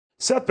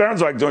Seth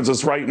Berenzweig joins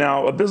us right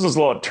now, a business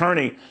law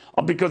attorney,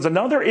 because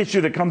another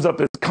issue that comes up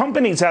is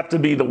companies have to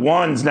be the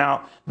ones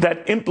now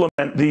that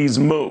implement these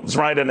moves,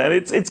 right? And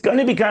it's going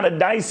to be kind of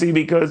dicey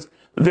because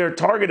they're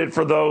targeted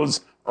for those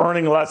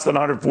earning less than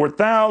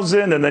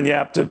 $104,000, and then you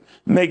have to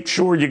make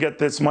sure you get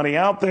this money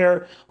out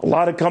there. A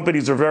lot of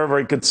companies are very,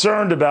 very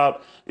concerned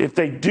about if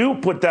they do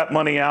put that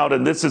money out,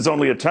 and this is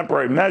only a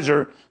temporary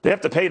measure, they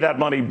have to pay that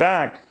money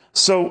back.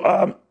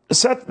 So,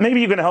 Seth,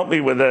 maybe you can help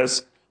me with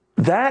this.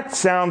 That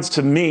sounds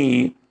to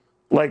me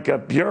like a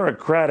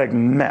bureaucratic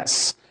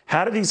mess.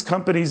 How do these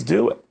companies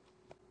do it?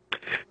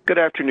 Good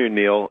afternoon,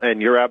 Neil,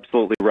 and you're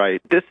absolutely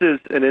right. This is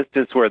an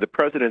instance where the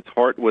president's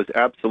heart was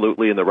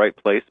absolutely in the right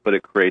place, but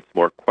it creates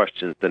more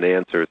questions than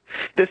answers.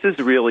 This is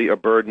really a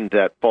burden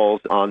that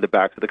falls on the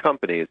backs of the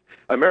companies.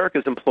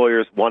 America's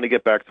employers want to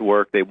get back to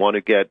work. They want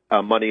to get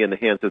money in the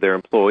hands of their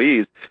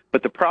employees.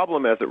 But the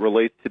problem as it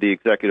relates to the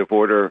executive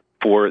order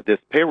for this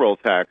payroll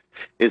tax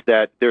is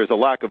that there's a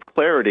lack of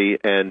clarity,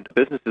 and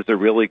businesses are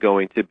really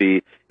going to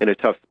be in a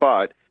tough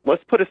spot.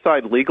 Let's put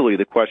aside legally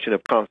the question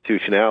of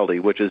constitutionality,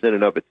 which is in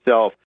and of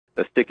itself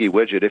a sticky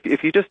widget.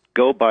 If you just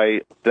go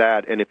by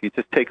that, and if you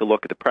just take a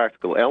look at the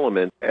practical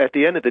elements, at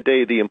the end of the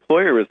day, the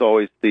employer is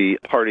always the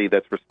party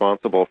that's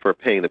responsible for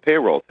paying the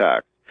payroll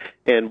tax.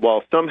 And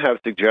while some have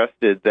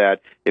suggested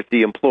that if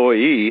the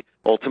employee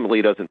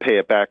ultimately doesn't pay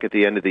it back at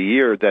the end of the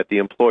year, that the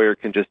employer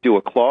can just do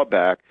a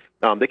clawback,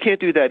 they can't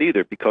do that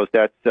either, because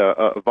that's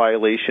a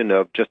violation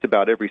of just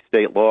about every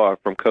state law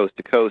from coast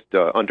to coast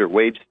under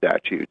wage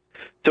statutes.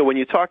 So when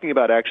you're talking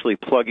about actually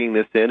plugging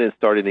this in and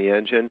starting the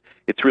engine,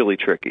 it's really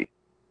tricky.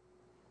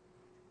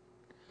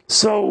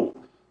 So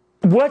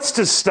what's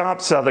to stop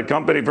the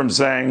company from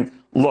saying,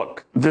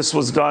 look, this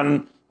was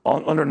done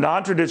under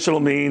non-traditional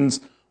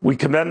means. We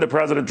commend the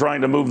president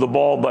trying to move the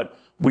ball, but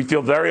we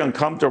feel very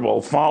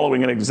uncomfortable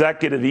following an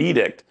executive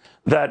edict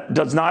that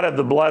does not have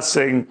the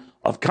blessing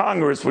of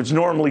Congress, which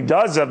normally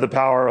does have the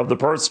power of the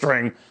purse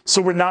string,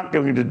 so we're not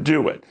going to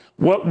do it.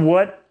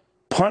 What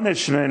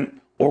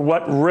punishment or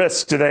what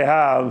risk do they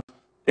have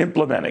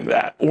implementing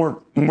that,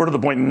 or more to the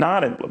point,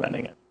 not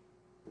implementing it?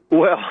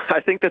 Well,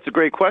 I think that's a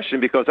great question,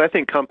 because I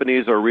think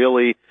companies are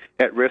really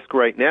at risk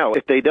right now.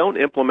 If they don't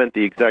implement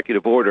the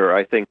executive order,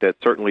 I think that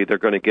certainly they're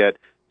going to get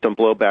some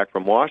blowback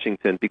from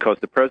Washington, because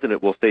the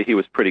president will say he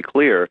was pretty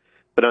clear.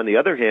 But on the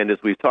other hand, as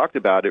we've talked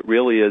about, it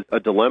really is a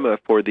dilemma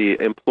for the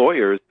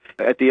employers.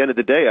 At the end of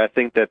the day, I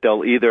think that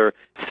they'll either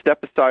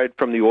step aside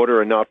from the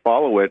order and not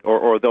follow it,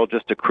 or they'll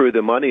just accrue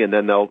the money and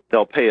then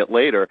they'll pay it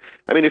later.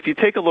 I mean, if you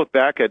take a look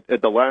back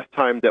at the last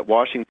time that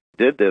Washington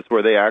did this,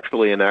 where they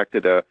actually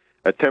enacted a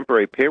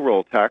temporary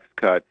payroll tax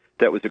cut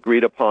that was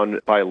agreed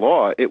upon by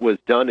law, it was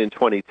done in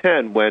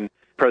 2010 when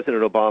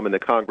President Obama and the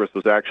Congress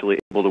was actually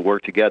able to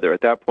work together.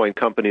 At that point,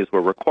 companies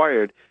were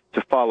required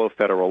to follow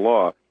federal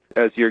law.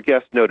 As your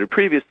guest noted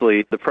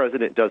previously, the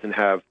president doesn't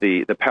have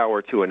the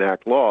power to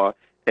enact law.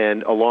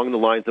 And along the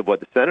lines of what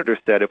the senator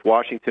said, if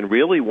Washington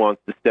really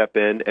wants to step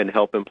in and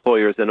help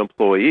employers and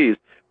employees,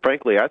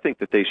 frankly, I think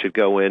that they should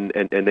go in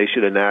and they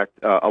should enact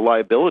a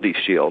liability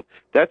shield.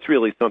 That's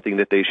really something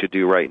that they should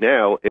do right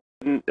now. It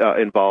wouldn't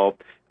involve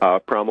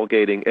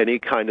promulgating any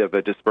kind of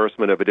a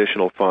disbursement of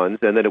additional funds,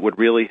 and then it would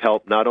really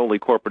help not only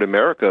corporate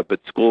America, but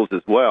schools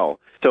as well.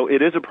 So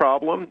it is a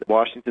problem.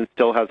 Washington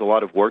still has a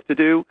lot of work to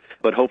do,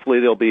 but hopefully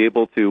they'll be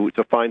able to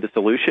find a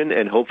solution,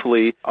 and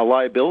hopefully a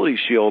liability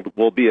shield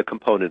will be a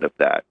component of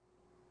that.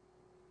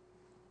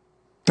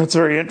 That's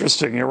very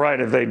interesting. You're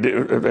right. If they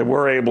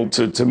were able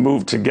to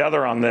move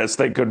together on this,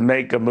 they could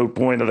make a moot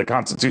point of the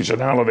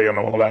constitutionality and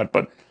all of that.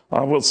 But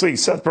we'll see.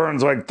 Seth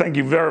Berenzweig, thank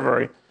you very,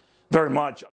 very, very much.